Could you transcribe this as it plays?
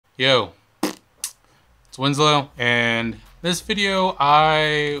Yo, it's Winslow, and this video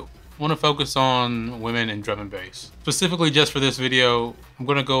I want to focus on women in drum and bass. Specifically just for this video, I'm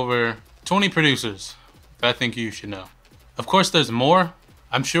going to go over 20 producers that I think you should know. Of course there's more.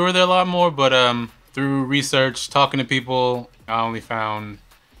 I'm sure there are a lot more, but through research, talking to people, I only found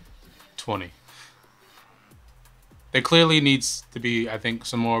 20. There clearly needs to be, I think,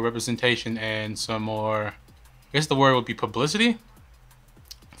 some more representation and some more, I guess the word would be publicity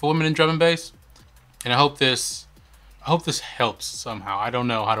for women in drum and bass. And I hope this helps somehow. I don't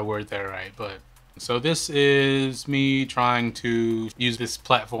know how to word that right, but so this is me trying to use this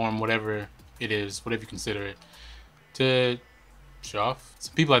platform, whatever it is, whatever you consider it, to show off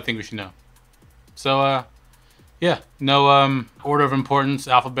some people I think we should know. So yeah, no order of importance,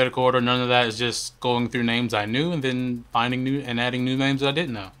 alphabetical order, none of that. Is just going through names I knew and then finding new and adding new names that I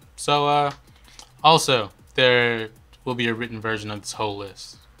didn't know. So also there will be a written version of this whole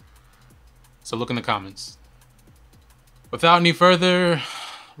list. So look in the comments. Without any further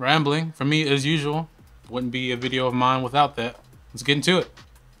rambling, from me as usual, wouldn't be a video of mine without that. Let's get into it.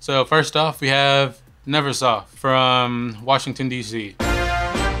 So first off, we have Neversoft from Washington, D.C.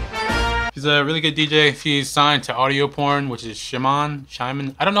 She's a really good DJ. She's signed to Audio Porn, which is Shimon.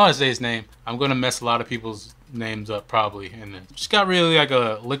 I don't know how to say his name. I'm gonna mess a lot of people's names up probably. And she's got really like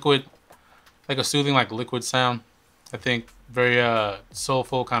a liquid, like a soothing, like liquid sound. I think very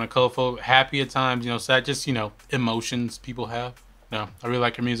soulful, kind of colorful, happy at times, you know, sad, just, you know, emotions people have. No, I really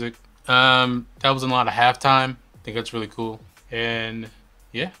like her music. That was in a lot of Halftime. I think that's really cool. And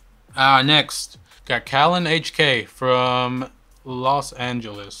yeah. Next, got Callan HK from Los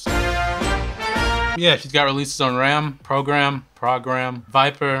Angeles. Yeah, she's got releases on Ram, Program,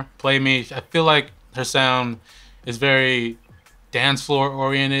 Viper, Play Me. I feel like her sound is very dance floor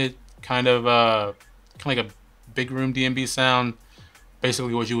oriented, kind of like a big room D&B sound,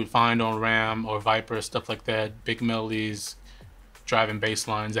 basically what you would find on Ram or Viper, stuff like that. Big melodies, driving bass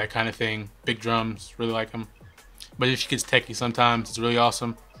lines, that kind of thing. Big drums, really like them. But if she gets techie sometimes, it's really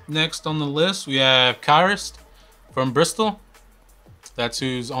awesome. Next on the list, we have Kyrist from Bristol. That's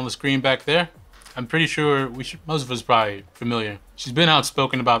who's on the screen back there. I'm pretty sure most of us are probably familiar. She's been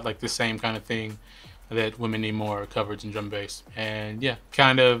outspoken about like the same kind of thing, that women need more coverage in drum bass. And yeah,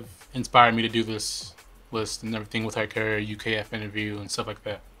 kind of inspired me to do this list and everything with like her UKF interview and stuff like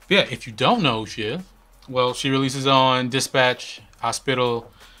that. But yeah, if you don't know who she is, well, she releases on Dispatch, Hospital,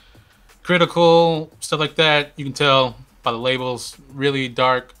 Critical, stuff like that. You can tell by the labels. Really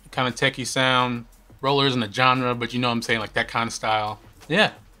dark, kind of techie sound. Roller isn't a genre, but you know what I'm saying, like that kind of style.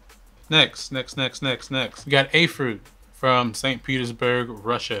 Yeah. Next. We got A.Fruit from St. Petersburg,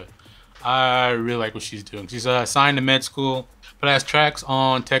 Russia. I really like what she's doing. She's signed to med school, but has tracks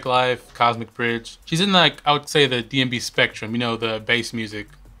on Tech Life, Cosmic Bridge. She's in like, I would say, the D&B spectrum, you know, the bass music,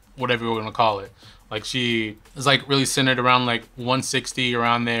 whatever we're gonna call it. Like she is like really centered around like 160,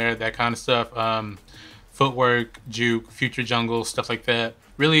 around there, that kind of stuff. Footwork, juke, future jungle, stuff like that.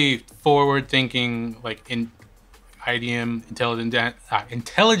 Really forward thinking, like in IDM,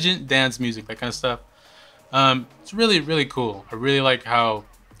 intelligent dance music, that kind of stuff. It's really cool. I really like how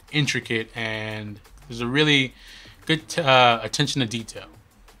intricate, and there's a really good attention to detail,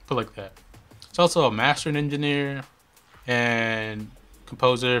 put like that. It's also a mastering engineer and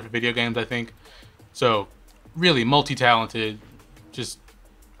composer for video games, I think. So really multi-talented, just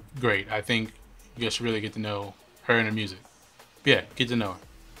great. I think you guys should really get to know her and her music. But yeah, get to know her.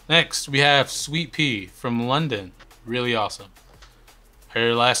 Next, we have Sweet Pea from London. Really awesome.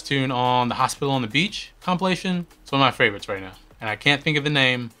 Her last tune on the Hospital on the Beach compilation, it's one of my favorites right now. And I can't think of the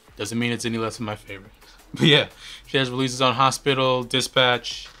name, doesn't mean it's any less than my favorite. But yeah, she has releases on Hospital,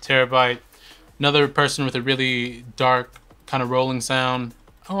 Dispatch, Terabyte. Another person with a really dark, kind of rolling sound.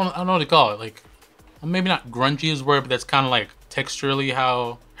 I don't know what to call it. Like, maybe not grungy is the word, but that's kind of like texturally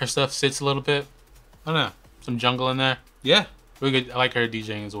how her stuff sits a little bit. I don't know, some jungle in there. Yeah, really good. I like her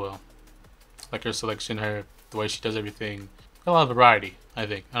DJing as well. I like her selection, the way she does everything. Got a lot of variety, I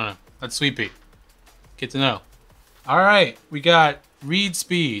think. I don't know. That's Sweet Pea. Get to know. All right, we got Reed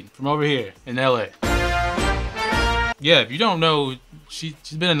Speed from over here in LA. Yeah, if you don't know, she's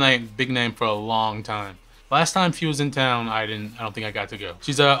been a big name for a long time. Last time she was in town, I don't think I got to go.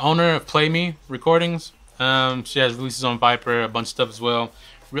 She's a owner of Play Me Recordings. She has releases on Viper, a bunch of stuff as well.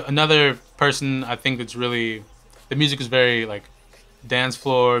 Another person I think that's really, the music is very like dance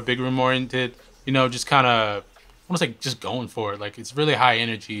floor, big room oriented. You know, just kind of, almost like just going for it. Like it's really high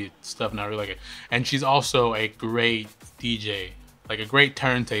energy stuff, and I really like it. And she's also a great DJ, like a great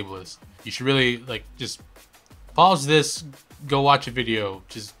turntablist. You should really like just pause this, go watch a video,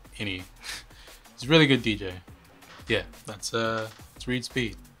 just any. He's a really good DJ. Yeah, that's Reed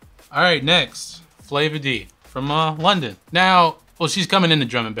Speed. All right, next, Flava D from London. Now, well, she's coming into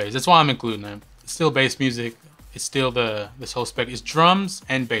drum and bass. That's why I'm including her. It's still bass music. It's still this whole spec. It's drums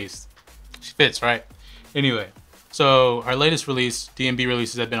and bass. She fits, right? Anyway, so our latest release, DMB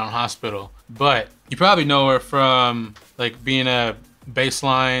releases, have been on Hospital, but you probably know her from like being a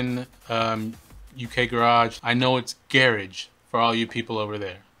bassline UK garage. I know it's garage for all you people over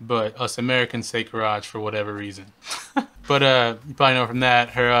there, but us Americans say garage for whatever reason. But you probably know from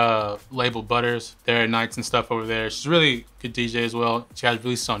that, her label Butters, their nights and stuff over there. She's a really good DJ as well. She has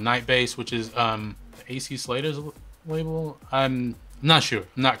releases on Night Bass, which is AC Slater's label. I'm not sure.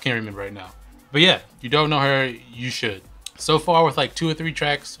 Can't remember right now. But yeah, if you don't know her, you should. So far with like 2 or 3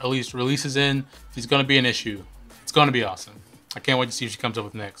 tracks, at least releases in, she's gonna be an issue. It's gonna be awesome. I can't wait to see what she comes up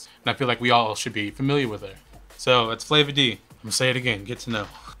with next. And I feel like we all should be familiar with her. So that's Flava D. I'm gonna say it again, get to know.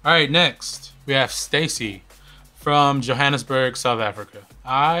 All right, next we have Stacy from Johannesburg, South Africa.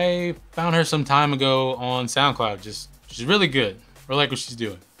 I found her some time ago on SoundCloud. She's really good. I like what she's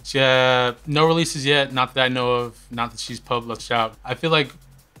doing. She no releases yet, not that I know of, not that she's published out. I feel like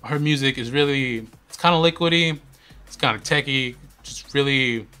her music is really, it's kind of liquidy, it's kind of techy, just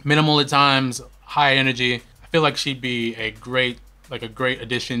really minimal at times, high energy. I feel like she'd be a great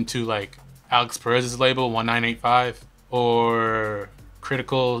addition to like Alex Perez's label 1985 or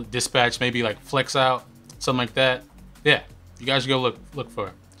Critical Dispatch, maybe like Flex Out, something like that. Yeah, you guys should go look for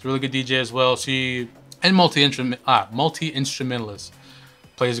her. She's a really good DJ as well. She and multi-instrumentalist.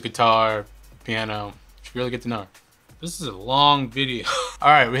 Plays the guitar, piano. You should really get to know her. This is a long video. All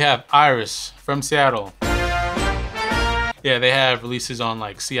right, we have Iris from Seattle. Yeah, they have releases on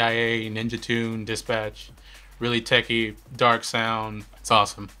like CIA, Ninja Tune, Dispatch. Really techy, dark sound. It's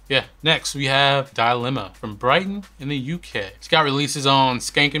awesome. Yeah, next we have Dilemma from Brighton in the UK. She's got releases on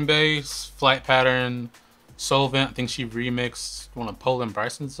Skank and Bass, Flight Pattern, Solvent. I think she remixed one of Poland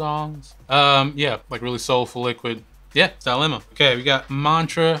Bryson songs. Yeah, like really soulful, liquid. Yeah, Dilemma. Okay, we got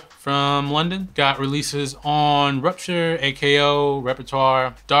Mantra from London. Got releases on Rupture, AKO,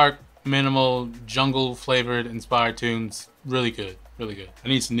 Repertoire, dark, minimal, jungle flavored, inspired tunes. Really good, really good. I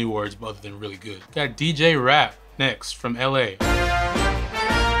need some new words other than really good. Got DJ Rap next from LA.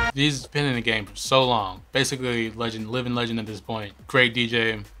 He's been in the game for so long. Basically legend, living legend at this point. Great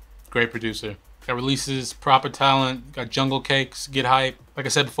DJ, great producer. Got releases, Proper Talent, got Jungle Cakes, Get Hype. Like I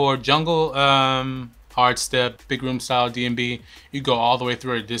said before, Jungle, Hard Step, Big Room Style, DMB. You go all the way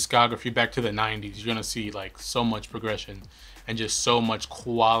through her discography back to the 90s. You're gonna see like so much progression and just so much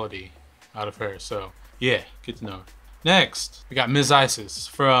quality out of her. So yeah, get to know her. Next, we got Ms. Isis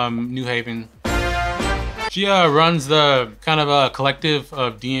from New Haven. She runs the kind of a collective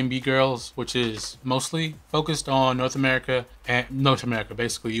of DMB girls, which is mostly focused on North America,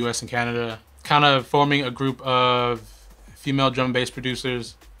 basically US and Canada. Kind of forming a group of female drum and bass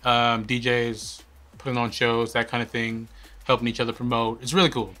producers, DJs, putting on shows, that kind of thing, helping each other promote. It's really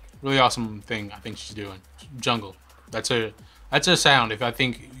cool, really awesome thing I think she's doing. Jungle, that's her sound. If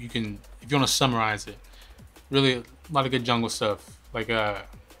you want to summarize it, really a lot of good jungle stuff, like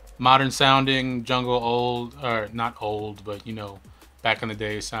modern sounding jungle, old, or not old, but you know, back in the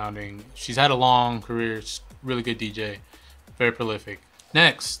day sounding. She's had a long career. She's really good DJ, very prolific.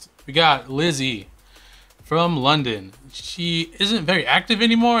 Next, we got Lizzie from London. She isn't very active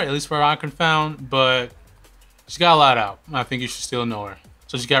anymore, at least where I can found, but she's got a lot out. I think you should still know her.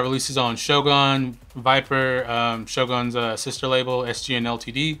 So she's got releases on Shogun, Viper, Shogun's sister label, SGN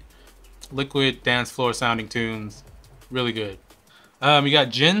LTD, liquid dance floor sounding tunes, really good. We got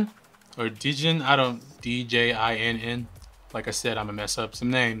Jin, or Dijin, D-J-I-N-N. Like I said, I'm gonna mess up some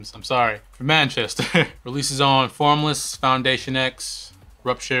names, I'm sorry. From Manchester. Releases on Formless, Foundation X,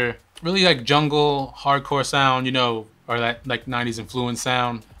 Rupture. Really like jungle, hardcore sound, you know, or that like 90s influence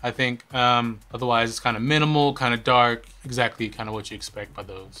sound, I think. Otherwise, it's kind of minimal, kind of dark, exactly kind of what you expect by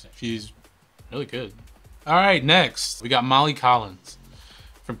those. She's really good. All right, next, we got Molly Collins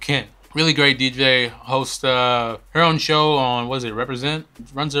from Kent. Really great DJ, hosts her own show on, what is it, Represent?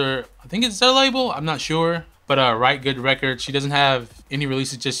 Runs her, I think it's their label, I'm not sure. But Right Good Records, she doesn't have any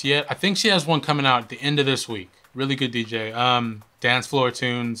releases just yet. I think she has one coming out at the end of this week. Really good DJ. Dance floor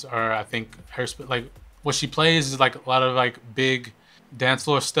tunes are, I think, her, like, what she plays is like a lot of like big dance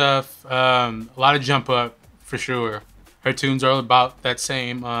floor stuff. A lot of jump up, for sure. Her tunes are about that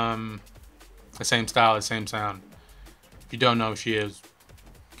same style, the same sound. If you don't know who she is,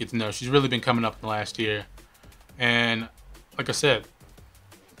 get to know. She's really been coming up in the last year. And like I said,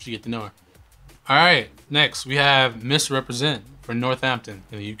 you should get to know her. All right, next we have Miss Represent for Northampton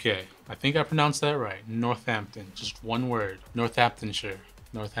in the UK. I think I pronounced that right. Northampton, just one word. Northamptonshire.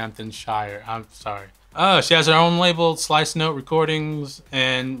 I'm sorry. She has her own label, Slice Note Recordings,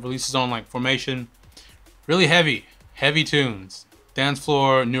 and releases on like Formation. Really heavy tunes. Dance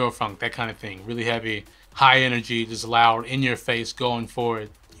floor, neurofunk, that kind of thing. Really heavy, high energy, just loud, in your face, going for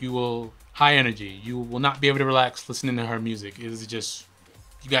it. You will, high energy. You will not be able to relax listening to her music. It is just,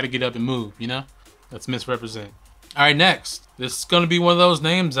 you got to get up and move, you know? Let's misrepresent. All right, next. This is going to be one of those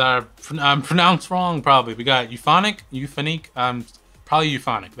names I'm pronounced wrong, probably. We got Euphonic, probably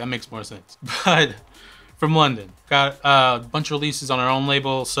Euphonic. That makes more sense. But from London. Got a bunch of releases on our own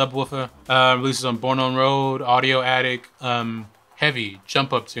label, Subwoofer. Releases on Born on Road, Audio Attic. Heavy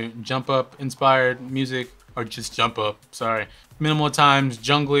jump up inspired music, or just jump up. Sorry. Minimal at times,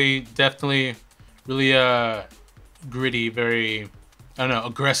 jungly, definitely, really gritty, very, I don't know,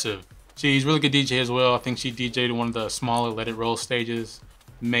 aggressive. She's a really good DJ as well. I think she DJ'd one of the smaller Let It Roll stages.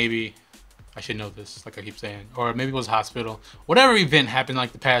 Maybe. I should know this, like I keep saying. Or maybe it was Hospital. Whatever event happened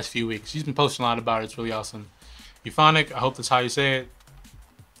like the past few weeks. She's been posting a lot about it. It's really awesome. Euphonic, I hope that's how you say it.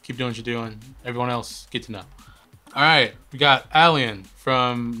 Keep doing what you're doing. Everyone else, get to know. Alright, we got Alien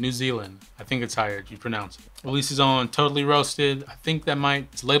from New Zealand. I think it's how you pronounce it. Releases on Totally Roasted. I think that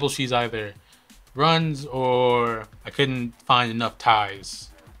it's label she's either runs or I couldn't find enough ties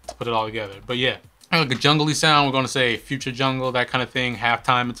to put it all together. But yeah. Like a jungly sound, we're gonna say future jungle, that kind of thing,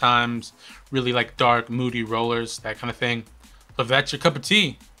 halftime at times, really like dark, moody rollers, that kind of thing. So if that's your cup of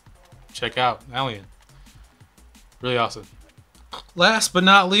tea, check out Alien. Really awesome. Last but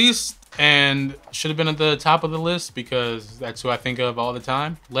not least, and should have been at the top of the list because that's who I think of all the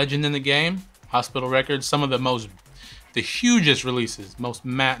time. Legend in the game, Hospital Records, some of the hugest releases,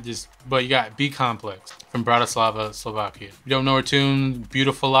 but you got B Complex from Bratislava, Slovakia. You don't know her tune,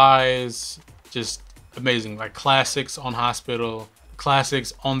 Beautiful Eyes, just amazing, like classics on Hospital,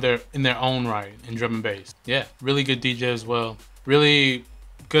 classics in their own right in drum and bass. Yeah, really good DJ as well. Really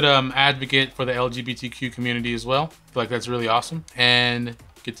good advocate for the LGBTQ community as well. I feel like that's really awesome, and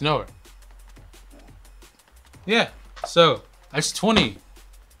get to know her. Yeah, so that's 20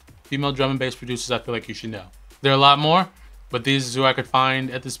 female drum and bass producers I feel like you should know. There are a lot more, but these is who I could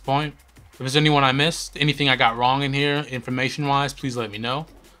find at this point. If there's anyone I missed, anything I got wrong in here, information-wise, please let me know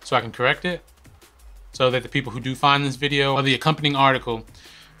so I can correct it. So that the people who do find this video or the accompanying article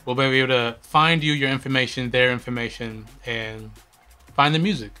will be able to find you your information, their information, and find the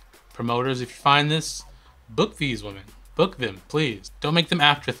music. Promoters, if you find this, book these women. Book them, please. Don't make them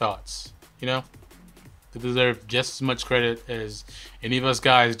afterthoughts, you know? They deserve just as much credit as any of us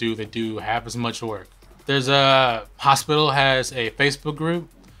guys do that do half as much work. There's a Hospital has a Facebook group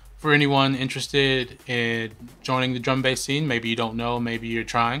for anyone interested in joining the drum bass scene. Maybe you don't know, maybe you're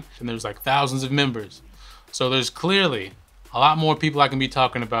trying. And there's like thousands of members. So there's clearly a lot more people I can be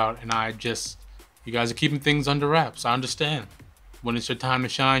talking about, and you guys are keeping things under wraps. I understand. When it's your time to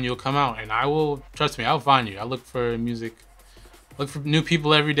shine, you'll come out, and I will, trust me, I'll find you. I look for music, look for new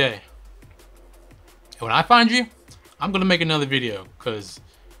people every day. And when I find you, I'm gonna make another video, because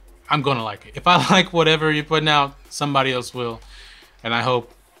I'm gonna like it. If I like whatever you're putting out, somebody else will. And I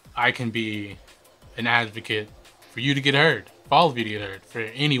hope I can be an advocate for you to get heard, for all of you to get heard, for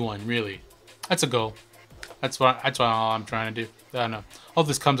anyone really. That's a goal. That's all I'm trying to do. I don't know. Hope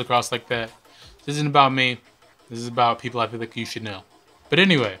this comes across like that. This isn't about me. This is about people I feel like you should know. But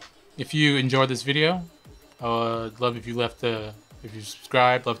anyway, if you enjoyed this video, I'd love if you if you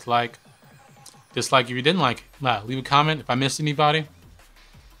subscribed, love to like, dislike if you didn't like it. Leave a comment if I missed anybody.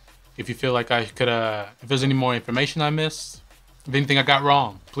 If you feel like I could, if there's any more information I missed, if anything I got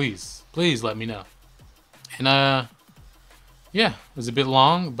wrong, please let me know. And yeah, it was a bit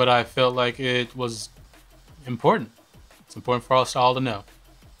long, but I felt like it was important. It's important for us all to know.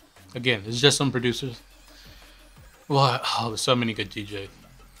 Again, it's just some producers. Well, there's so many good DJs.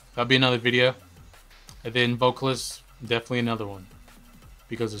 That'll be another video. And then vocalists, definitely another one,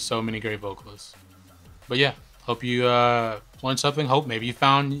 because there's so many great vocalists. But yeah, hope you learned something. Hope maybe you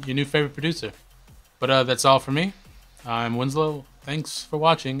found your new favorite producer. But that's all for me. I'm Winslow. Thanks for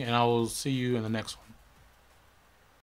watching, and I will see you in the next one.